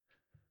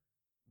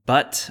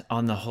But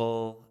on the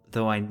whole,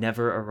 though I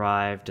never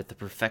arrived at the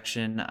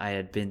perfection I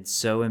had been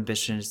so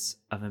ambitious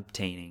of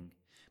obtaining,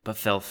 but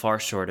fell far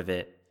short of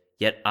it,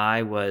 yet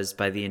I was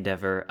by the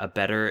endeavor a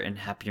better and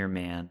happier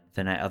man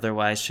than I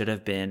otherwise should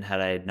have been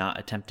had I not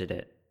attempted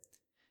it.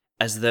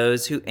 As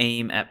those who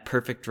aim at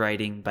perfect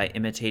writing by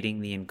imitating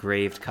the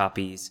engraved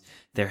copies,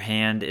 their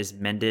hand is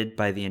mended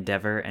by the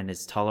endeavor and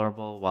is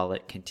tolerable while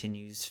it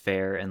continues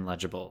fair and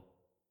legible.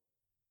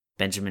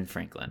 Benjamin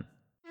Franklin.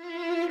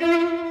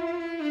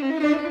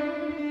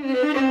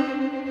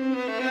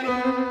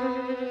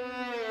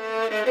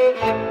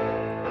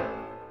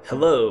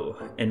 Hello,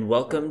 and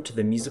welcome to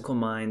the Musical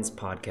Minds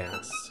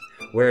podcast,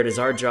 where it is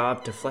our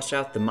job to flesh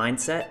out the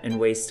mindset and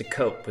ways to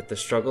cope with the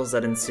struggles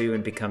that ensue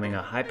in becoming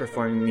a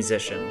high-performing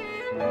musician.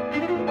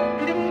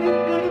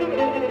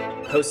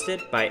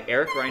 Hosted by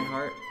Eric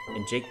Reinhardt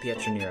and Jake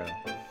Pietranero.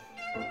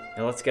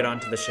 Now let's get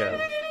on to the show.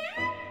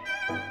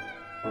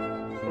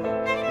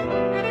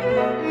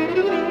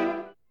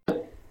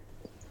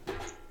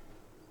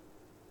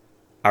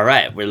 All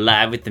right, we're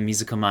live with the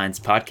Musical Minds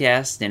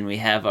podcast, and we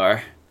have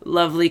our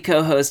lovely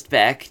co-host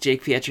back,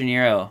 Jake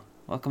Pietranero.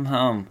 Welcome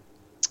home.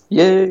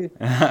 Yay!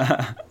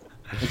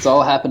 It's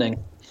all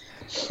happening.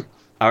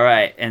 All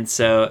right, and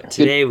so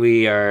today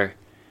we are...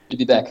 Good to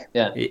be back,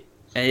 yeah.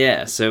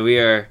 Yeah, so we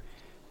are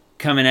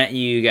coming at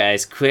you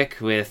guys quick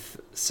with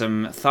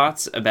some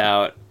thoughts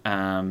about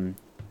the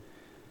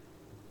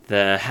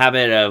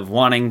habit of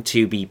wanting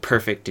to be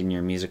perfect in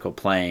your musical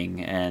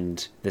playing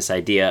and this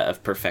idea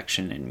of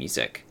perfection in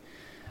music.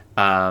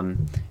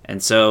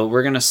 And so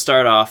we're going to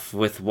start off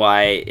with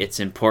why it's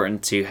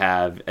important to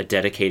have a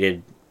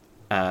dedicated,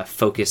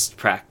 focused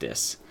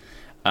practice.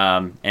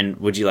 And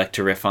would you like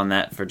to riff on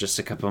that for just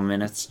a couple of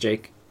minutes,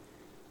 Jake?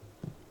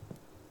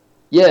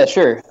 Yeah,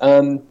 sure.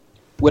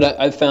 What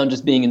I've found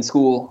just being in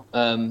school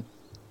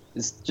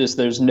is just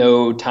there's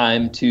no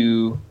time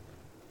to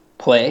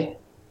play,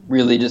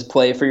 really just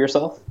play for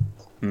yourself.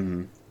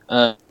 Mm-hmm.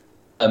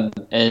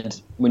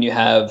 And when you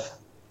have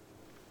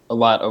a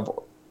lot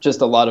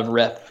of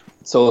rep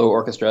solo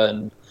orchestra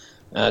and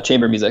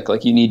chamber music,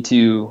 like you need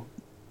to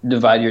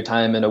divide your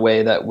time in a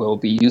way that will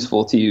be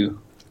useful to you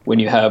when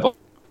you have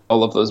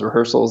all of those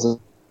rehearsals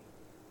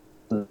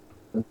and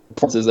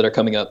performances that are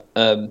coming up.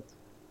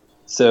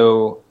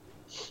 So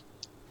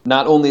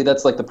not only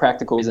that's like the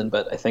practical reason,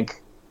 but I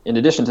think in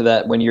addition to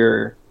that, when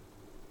you're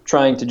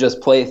trying to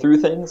just play through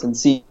things and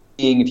seeing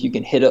if you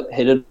can hit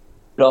it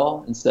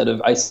all instead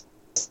of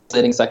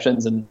isolating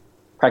sections and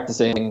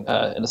practicing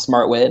in a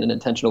smart way, in an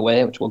intentional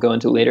way, which we'll go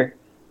into later.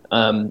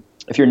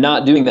 If you're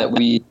not doing that,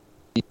 we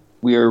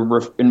are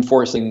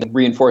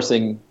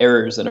reinforcing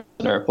errors in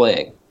our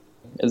playing,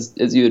 as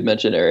you had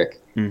mentioned, Eric.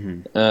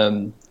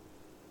 Mm-hmm.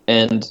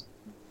 And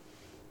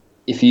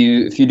if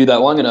you do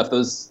that long enough,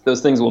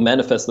 those things will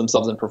manifest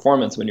themselves in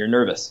performance when you're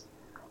nervous.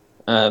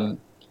 And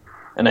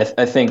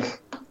I think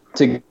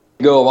to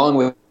go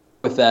along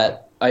with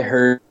that, I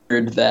heard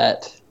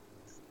that.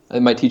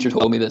 And my teacher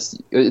told me this.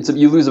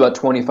 You lose about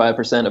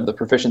 25% of the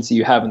proficiency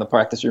you have in the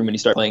practice room when you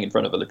start playing in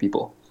front of other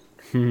people.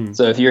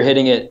 So if you're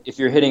hitting it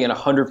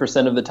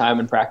 100% of the time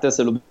in practice,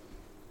 it'll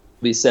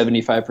be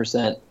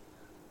 75%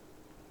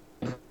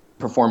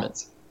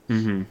 performance.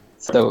 Mm-hmm.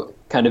 So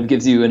kind of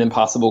gives you an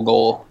impossible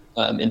goal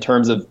in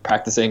terms of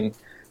practicing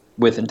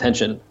with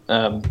intention,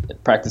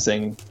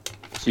 practicing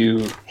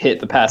to hit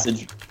the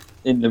passage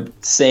in the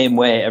same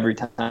way every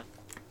time,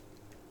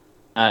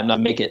 not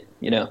make it,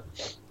 Yeah,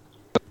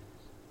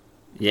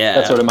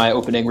 that's sort of my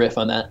opening riff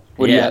on that.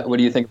 What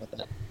do you think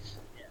about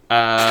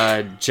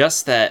that?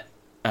 Just that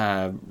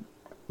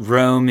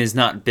Rome is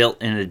not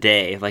built in a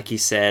day, like you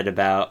said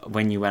about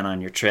when you went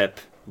on your trip.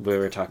 We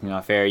were talking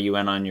off air. You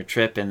went on your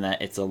trip, and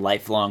that it's a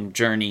lifelong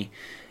journey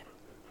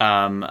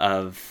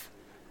of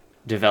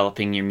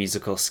developing your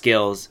musical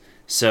skills.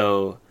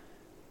 So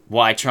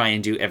why try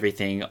and do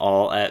everything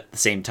all at the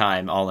same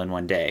time, all in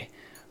one day,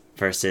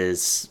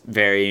 versus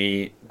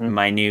very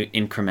minute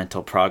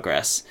incremental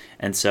progress?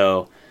 And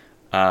so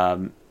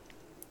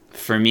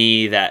for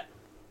me, that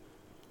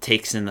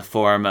takes in the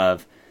form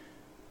of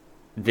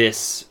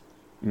this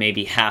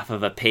maybe half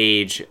of a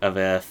page of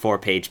a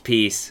 4-page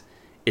piece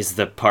is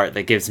the part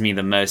that gives me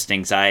the most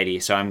anxiety.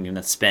 So I'm going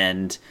to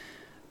spend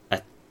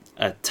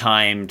a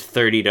timed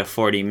 30 to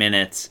 40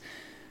 minutes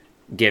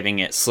giving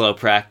it slow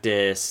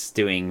practice,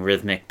 doing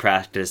rhythmic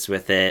practice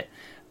with it,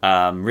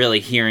 really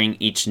hearing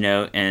each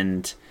note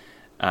and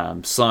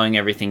slowing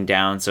everything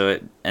down so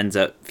it ends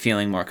up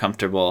feeling more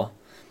comfortable.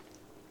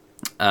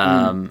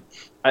 I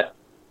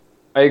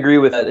agree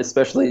with that,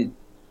 especially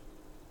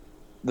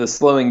the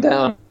slowing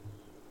down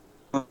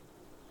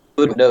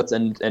notes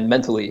and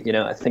mentally.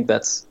 I think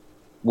that's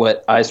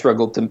what I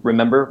struggle to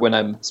remember when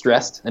I'm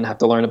stressed and have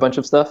to learn a bunch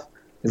of stuff.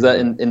 Is that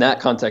in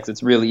that context,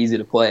 it's really easy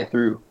to play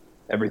through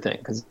everything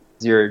because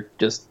you're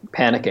just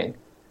panicking.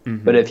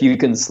 Mm-hmm. But if you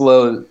can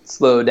slow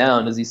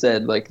down, as you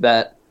said, like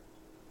that,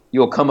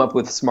 you'll come up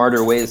with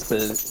smarter ways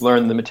to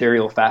learn the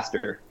material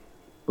faster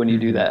when you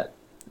do that.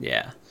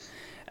 Yeah,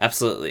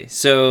 absolutely.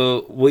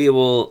 So we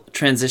will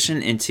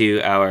transition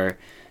into our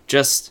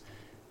just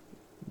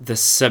the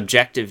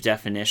subjective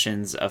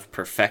definitions of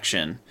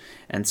perfection.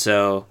 And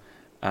so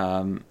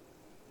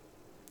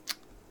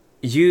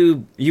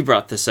you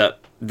brought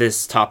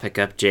this topic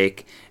up,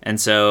 Jake. And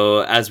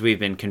so as we've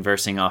been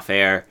conversing off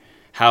air,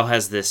 how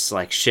has this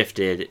like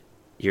shifted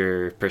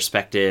your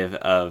perspective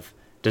of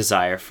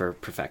desire for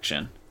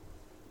perfection?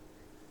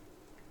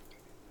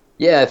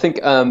 Yeah, I think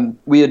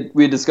we had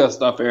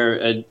discussed off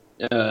air.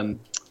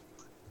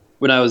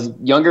 When I was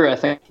younger, I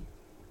think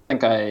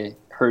I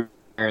heard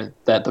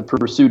that the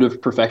pursuit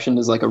of perfection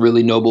is like a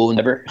really noble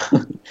endeavor.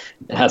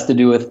 It has to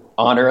do with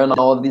honor and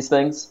all of these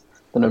things.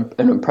 An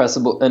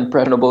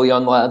impressionable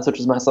young lad such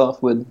as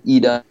myself would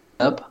eat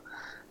up.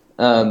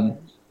 So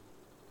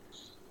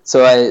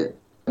it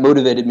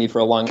motivated me for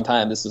a long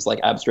time. This is like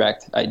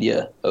abstract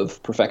idea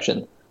of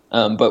perfection.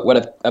 But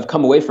what I've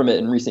come away from it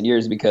in recent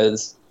years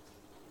because,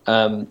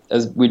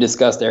 as we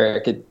discussed,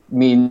 Eric, it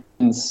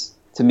means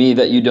to me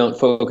that you don't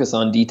focus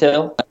on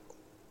detail.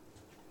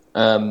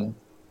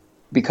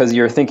 Because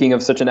you're thinking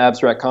of such an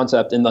abstract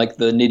concept in like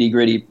the nitty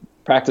gritty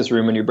practice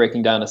room when you're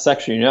breaking down a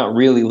section, you're not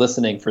really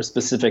listening for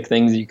specific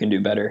things you can do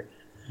better.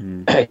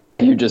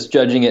 You're just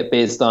judging it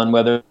based on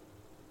whether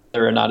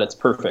or not it's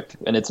perfect,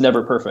 and it's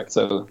never perfect.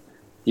 So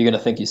you're going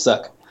to think you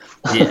suck.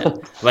 Yeah.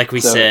 Like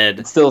we said,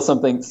 it's still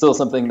something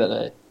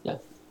that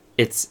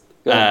it's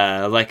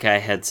like I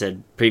had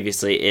said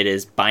previously, it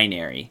is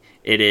binary.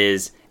 It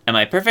is, am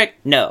I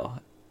perfect? No.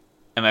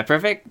 Am I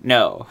perfect?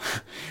 No.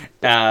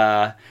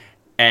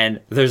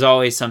 And there's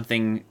always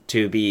something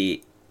to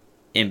be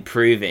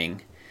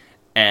improving.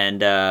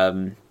 And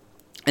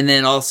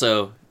then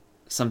also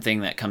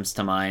something that comes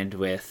to mind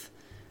with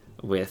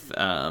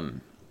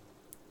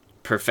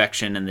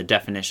perfection and the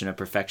definition of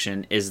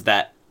perfection is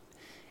that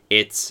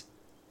it's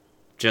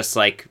just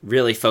like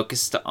really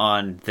focused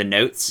on the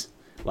notes.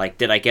 Like,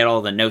 did I get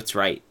all the notes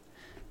right?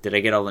 Did I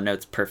get all the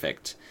notes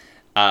perfect?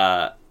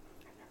 But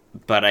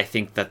I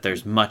think that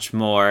there's much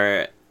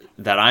more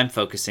that I'm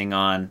focusing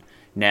on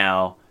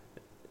now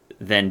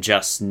than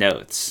just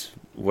notes,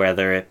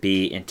 whether it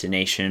be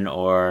intonation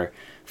or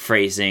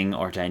phrasing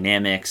or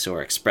dynamics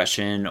or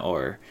expression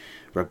or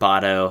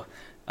rubato.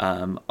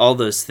 All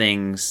those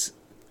things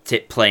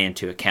play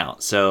into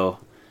account. So,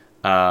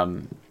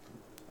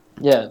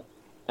 yeah.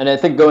 And I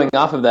think going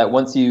off of that,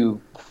 once you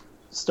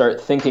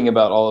start thinking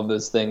about all of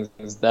those things,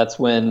 that's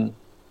when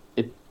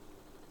it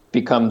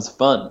becomes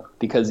fun,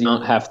 because you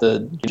don't have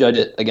to judge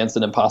it against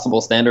an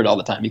impossible standard all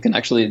the time. You can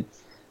actually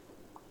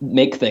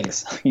make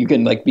things. You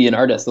can like be an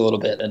artist a little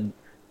bit and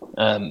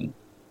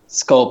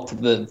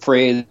sculpt the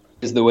phrase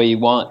the way you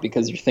want,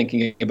 because you're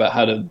thinking about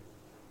how to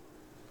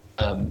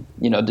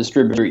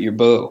distribute your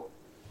bow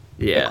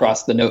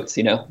across the notes,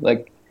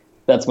 like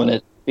that's when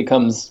it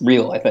becomes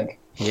real, I think.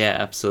 Yeah,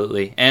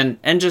 absolutely. And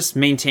just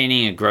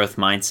maintaining a growth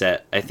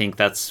mindset. I think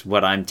that's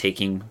what I'm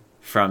taking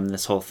from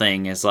this whole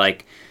thing is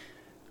like,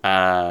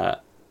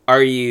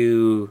 are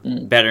you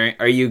better?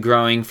 Are you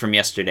growing from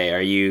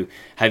yesterday?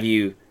 Have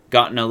you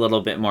gotten a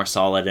little bit more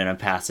solid in a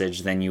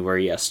passage than you were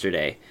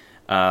yesterday?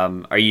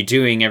 Are you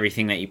doing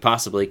everything that you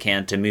possibly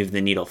can to move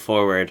the needle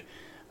forward,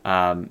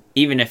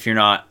 even if you're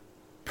not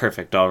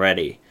perfect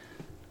already?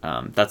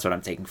 That's what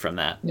I'm taking from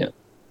that.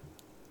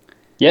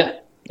 Yeah.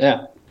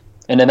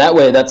 And in that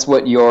way, that's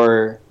what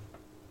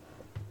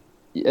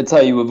it's how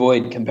you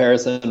avoid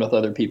comparison with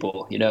other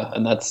people,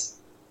 and that's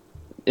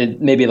it.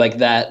 Maybe like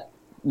that,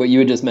 what you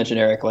had just mentioned,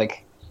 Eric,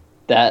 like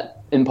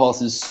that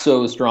impulse is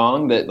so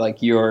strong that like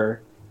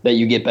that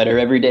you get better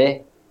every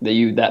day,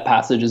 that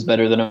passage is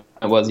better than it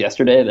was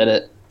yesterday, that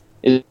it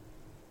is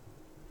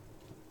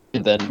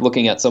than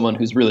looking at someone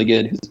who's really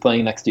good, who's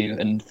playing next to you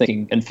and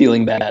thinking and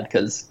feeling bad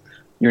because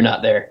you're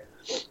not there.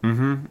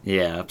 Mm-hmm.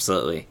 Yeah,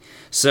 absolutely.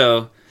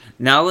 So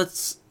now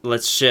let's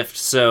shift.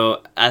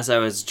 So as I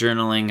was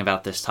journaling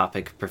about this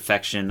topic of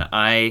perfection,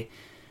 I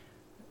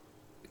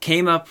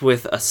came up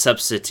with a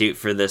substitute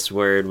for this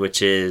word,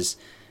 which is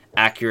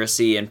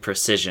accuracy and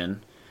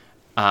precision,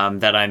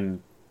 that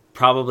I'm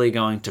probably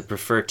going to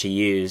prefer to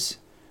use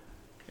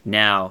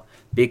now,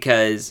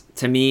 because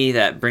to me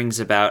that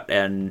brings about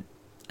an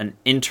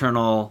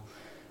internal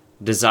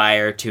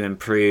desire to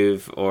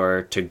improve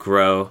or to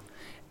grow,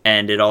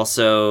 and it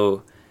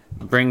also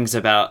brings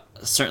about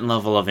a certain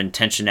level of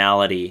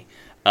intentionality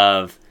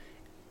of,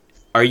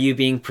 are you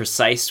being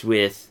precise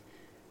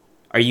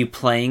are you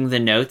playing the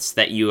notes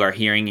that you are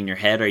hearing in your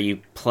head? Are you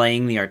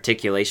playing the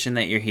articulation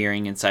that you're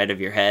hearing inside of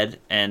your head?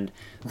 And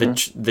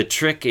the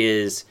trick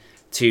is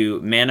to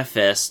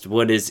manifest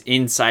what is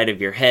inside of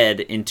your head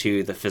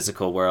into the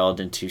physical world,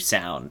 into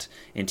sound,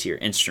 into your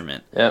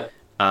instrument. Yep.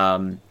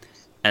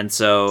 And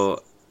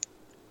so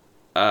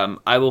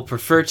I will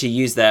prefer to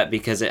use that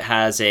because it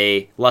has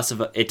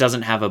it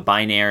doesn't have a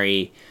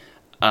binary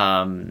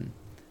answer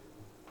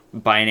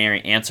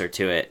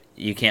to it.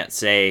 You can't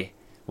say,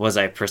 was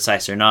I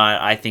precise or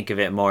not? I think of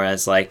it more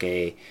as like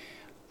I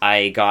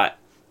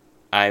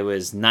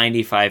was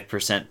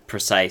 95%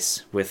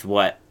 precise with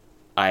what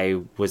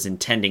I was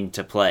intending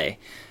to play,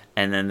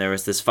 and then there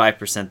was this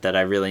 5% that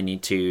I really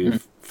need to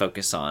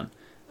focus on.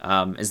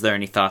 Is there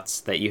any thoughts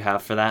that you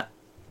have for that?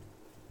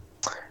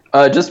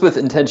 Just with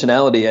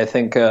intentionality, I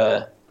think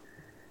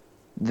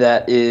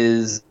that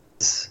is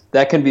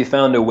that can be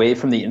found away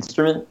from the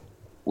instrument,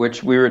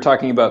 which we were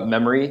talking about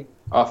memory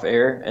off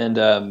air,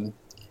 and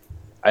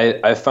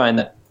I find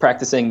that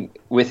practicing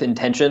with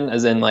intention,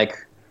 as in like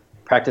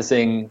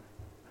practicing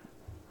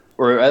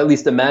or at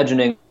least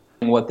imagining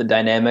what the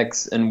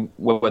dynamics and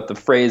what the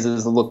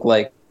phrases look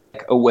like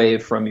away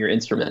from your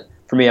instrument.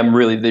 For me, I'm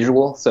really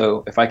visual,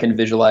 so if I can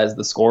visualize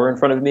the score in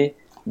front of me,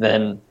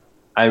 then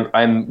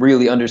I'm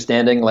really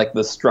understanding like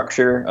the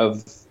structure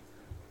of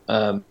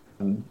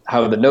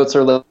how the notes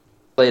are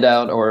laid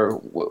out or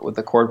what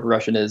the chord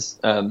progression is.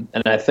 And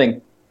I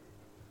think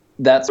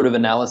that sort of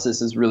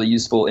analysis is really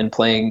useful in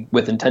playing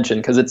with intention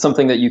because it's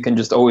something that you can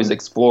just always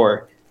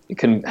explore. It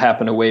can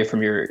happen away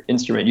from your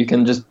instrument. You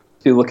can just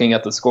be looking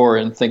at the score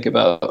and think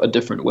about a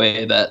different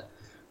way that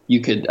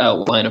you could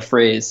outline a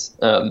phrase.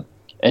 And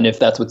if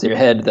that's what's in your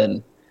head,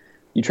 then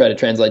you try to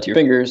translate to your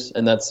fingers,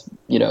 and that's,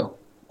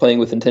 playing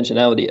with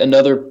intentionality.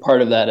 Another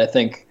part of that, I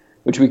think,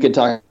 which we could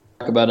talk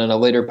about in a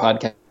later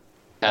podcast,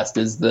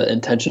 is the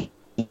intention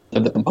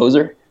of the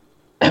composer,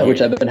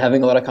 which I've been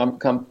having a lot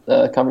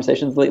of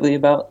conversations lately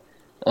about.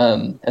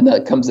 And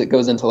it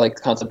goes into like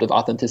the concept of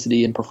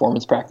authenticity and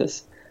performance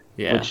practice,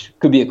 which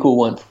could be a cool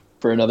one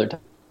for another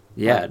time.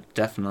 Yeah,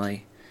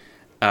 definitely.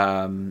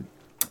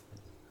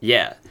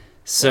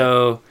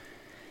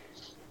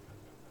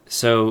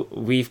 So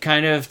we've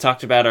kind of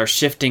talked about our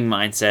shifting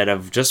mindset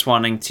of just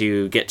wanting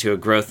to get to a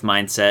growth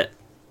mindset,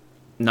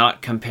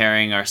 not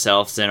comparing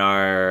ourselves and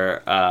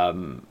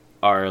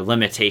our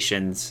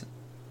limitations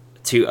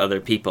to other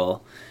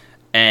people.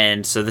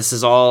 And so this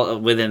is all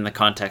within the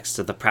context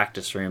of the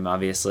practice room,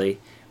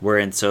 obviously. We're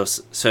in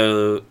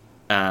social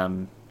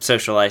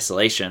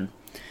isolation.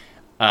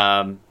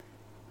 And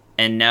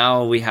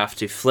now we have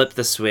to flip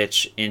the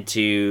switch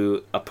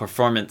into a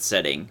performance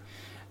setting.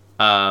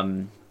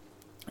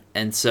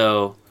 And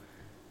so,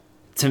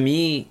 to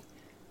me,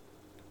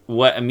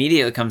 what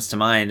immediately comes to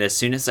mind as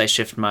soon as I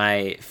shift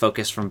my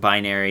focus from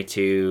binary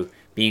to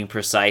being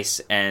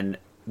precise and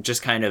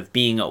just kind of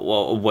being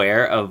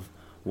aware of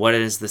what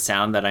is the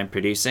sound that I'm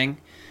producing,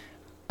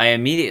 I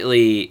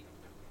immediately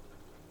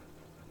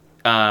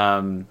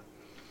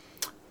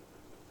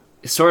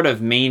sort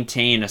of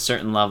maintain a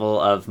certain level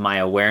of my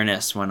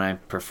awareness when I'm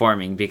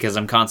performing, because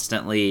I'm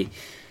constantly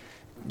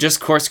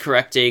just course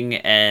correcting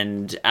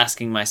and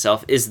asking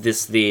myself, is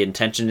this the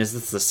intention? Is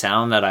this the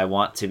sound that I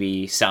want to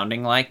be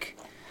sounding like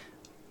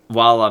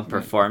while I'm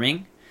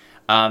performing?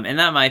 And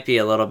that might be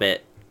a little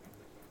bit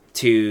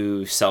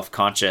too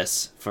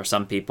self-conscious for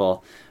some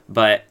people,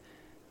 but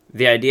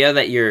the idea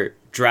that you're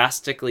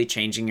drastically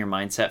changing your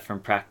mindset from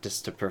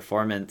practice to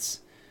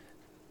performance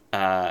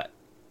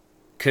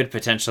could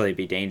potentially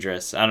be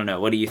dangerous. I don't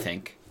know. What do you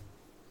think?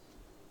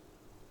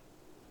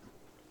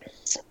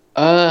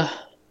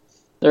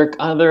 There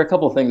are a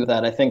couple of things with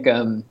that. I think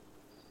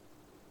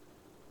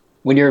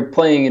when you're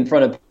playing in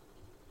front of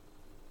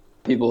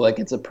people, like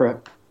it's a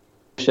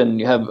profession,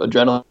 you have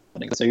adrenaline,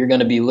 so you're going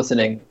to be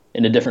listening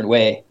in a different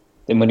way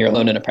than when you're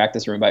alone in a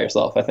practice room by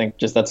yourself. I think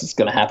that's just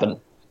going to happen,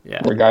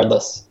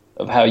 regardless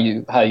of how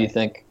you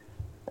think.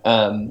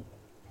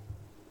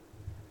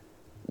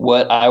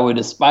 What I would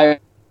aspire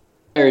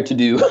to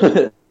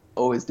do,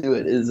 always do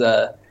it, is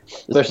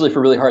especially for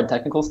really hard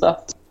technical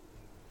stuff.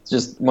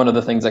 Just one of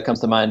the things that comes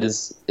to mind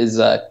is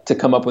to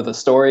come up with a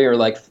story or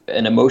like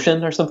an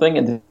emotion or something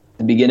at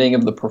the beginning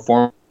of the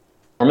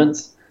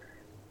performance,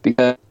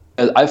 because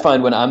I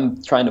find when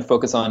I'm trying to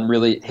focus on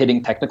really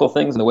hitting technical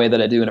things in the way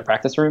that I do in a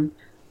practice room,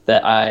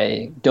 that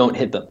I don't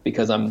hit them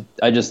because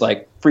I just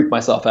like freak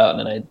myself out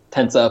and I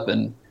tense up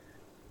and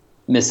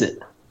miss it.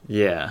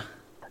 Yeah.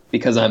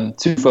 Because I'm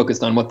too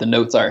focused on what the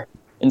notes are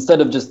instead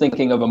of just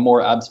thinking of a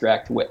more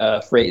abstract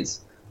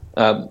phrase.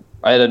 I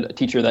had a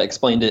teacher that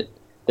explained it,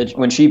 that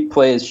when she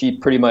plays, she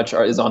pretty much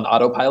is on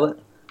autopilot.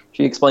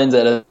 She explains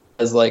it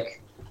as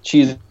like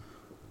she's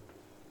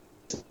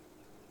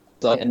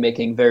and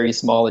making very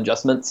small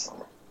adjustments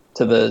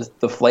to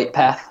the flight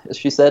path, as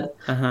she said.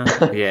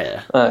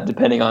 Yeah.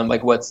 Depending on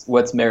like what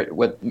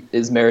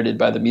is merited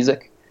by the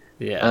music.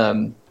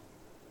 Yeah.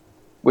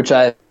 Which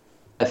I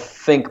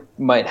think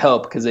might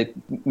help because it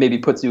maybe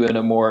puts you in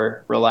a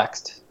more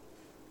relaxed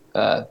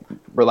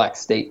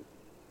state.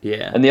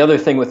 Yeah. And the other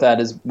thing with that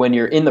is when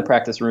you're in the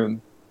practice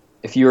room,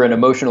 if you're an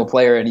emotional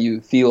player and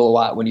you feel a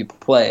lot when you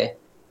play,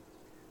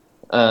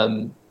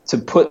 to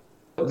put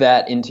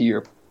that into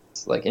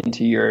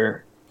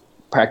your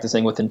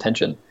practicing with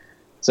intention.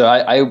 So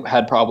I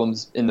had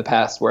problems in the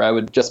past where I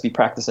would just be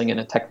practicing in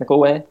a technical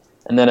way,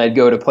 and then I'd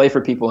go to play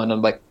for people and I'd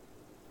like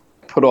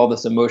put all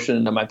this emotion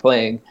into my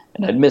playing,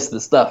 and I'd miss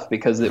the stuff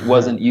because it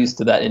wasn't used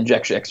to that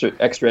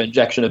extra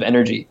injection of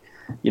energy,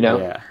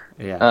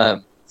 Yeah.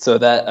 So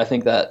that, I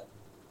think that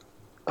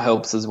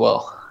helps as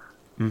well.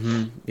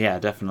 Mm-hmm. Yeah,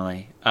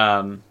 definitely.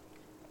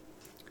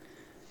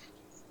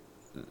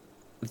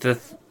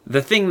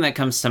 The thing that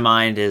comes to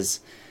mind is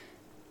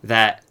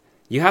that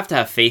you have to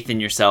have faith in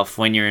yourself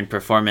when you're in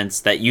performance,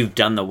 that you've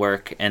done the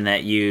work and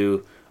that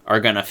you are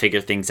going to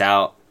figure things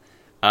out.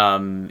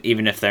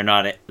 even if they're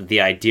not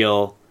the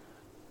ideal,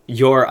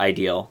 your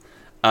ideal.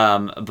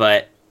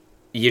 But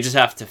you just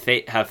have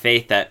to have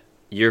faith that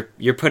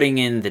you're putting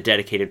in the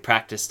dedicated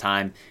practice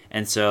time,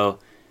 and so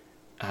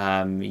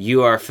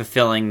you are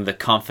fulfilling the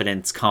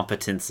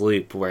competence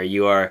loop where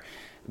you are,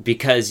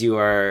 because you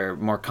are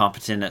more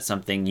competent at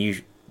something,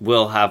 you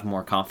will have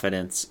more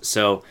confidence.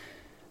 So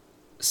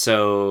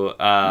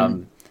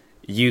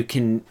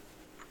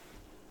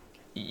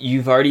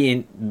you've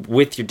already,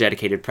 with your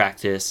dedicated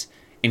practice,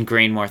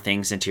 ingrained more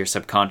things into your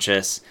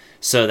subconscious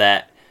so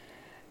that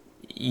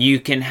you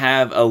can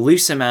have a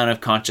loose amount of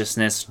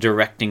consciousness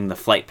directing the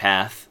flight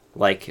path,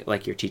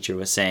 like your teacher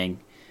was saying.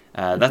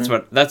 That's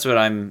what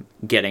I'm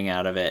getting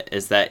out of it,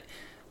 is that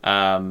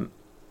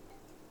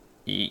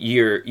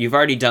you've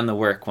already done the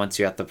work once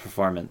you're at the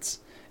performance,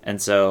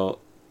 and so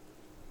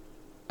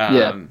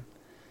so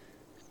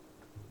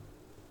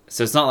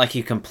it's not like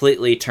you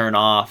completely turn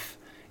off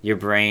your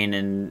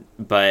brain,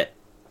 but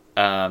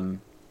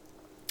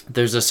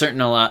there's a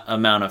certain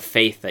amount of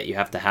faith that you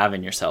have to have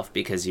in yourself,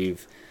 because you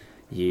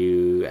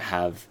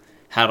have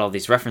had all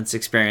these reference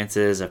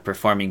experiences of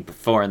performing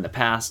before in the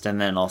past, and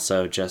then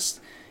also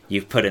just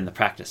you've put in the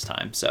practice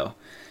time. So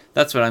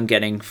that's what I'm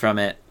getting from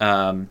it.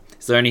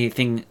 Is there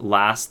anything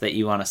last that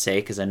you want to say?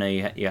 Because I know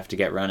you have to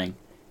get running.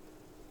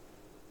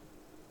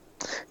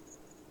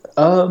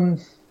 No,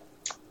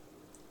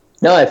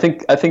 I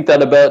think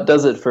that about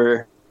does it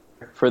for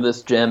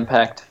this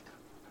jam-packed.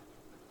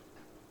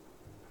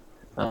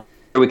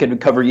 We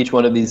could cover each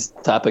one of these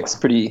topics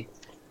pretty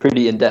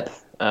in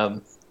depth.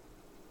 But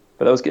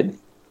that was good.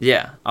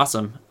 Yeah,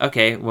 awesome.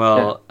 Okay,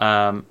 well,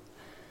 all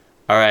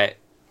right.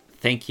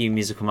 Thank you,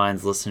 Musical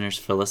Minds listeners,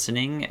 for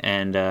listening,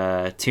 and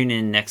tune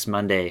in next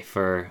Monday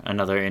for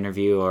another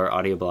interview or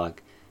audio blog.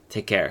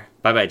 Take care.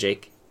 Bye-bye,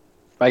 Jake.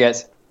 Bye,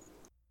 guys.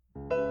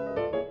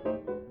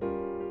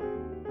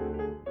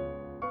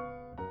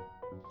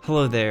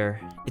 Hello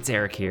there, it's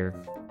Eric here.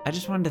 I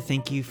just wanted to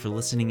thank you for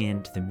listening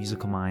in to the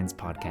Musical Minds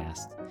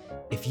podcast.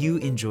 If you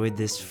enjoyed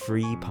this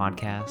free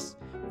podcast,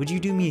 would you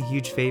do me a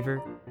huge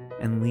favor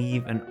and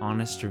leave an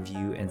honest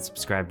review and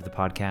subscribe to the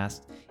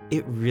podcast?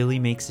 It really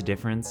makes a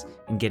difference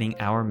in getting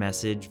our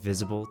message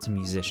visible to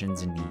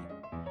musicians in need.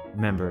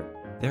 Remember,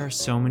 there are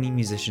so many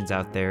musicians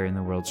out there in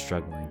the world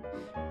struggling.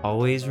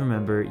 Always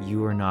remember,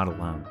 you are not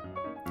alone.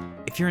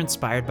 If you're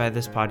inspired by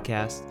this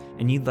podcast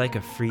and you'd like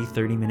a free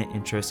 30-minute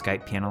intro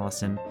Skype piano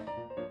lesson,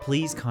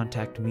 please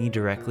contact me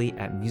directly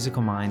at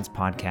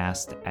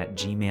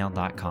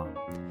musicalmindspodcast@gmail.com.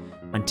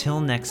 Until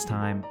next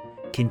time,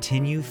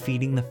 continue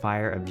feeding the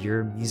fire of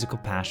your musical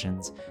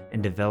passions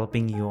and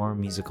developing your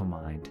musical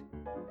mind.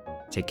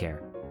 Take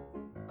care.